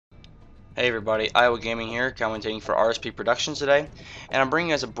Hey everybody, Iowa Gaming here, commentating for RSP Productions today, and I'm bringing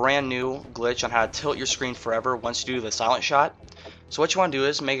you guys a brand new glitch on how to tilt your screen forever once you do the silent shot. So what you want to do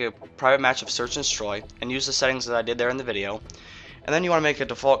is make a private match of Search and Destroy, and use the settings that I did there in the video, and then you want to make a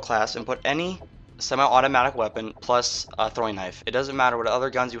default class and put any semi-automatic weapon plus a throwing knife. It doesn't matter what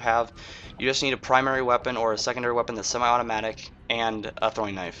other guns you have, you just need a primary weapon or a secondary weapon that's semi-automatic and a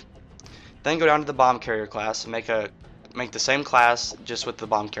throwing knife. Then go down to the bomb carrier class and make the same class just with the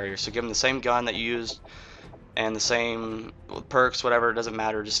bomb carrier. So give them the same gun that you used and the same perks, whatever, it doesn't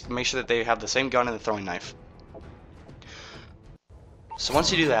matter. Just make sure that they have the same gun and the throwing knife. So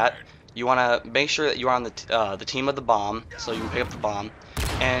once you do that, you want to make sure that you are on the team of the bomb, so you can pick up the bomb,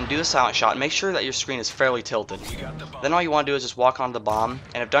 and do the silent shot. Make sure that your screen is fairly tilted. Then all you want to do is just walk onto the bomb,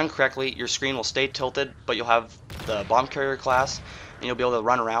 and if done correctly, your screen will stay tilted, but you'll have the bomb carrier class, and you'll be able to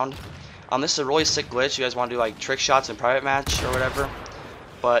run around. This is a really sick glitch. You guys want to do like trick shots in private match or whatever,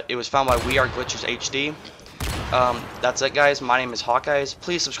 but it was found by We Are Glitchers HD. That's it, guys. My name is Hawkeyes.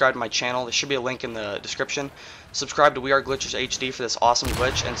 Please subscribe to my channel. There should be a link in the description. Subscribe to We Are Glitchers HD for this awesome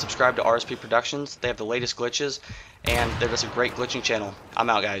glitch, and subscribe to RSP Productions. They have the latest glitches, and they're just a great glitching channel. I'm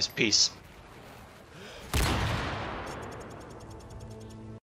out, guys. Peace.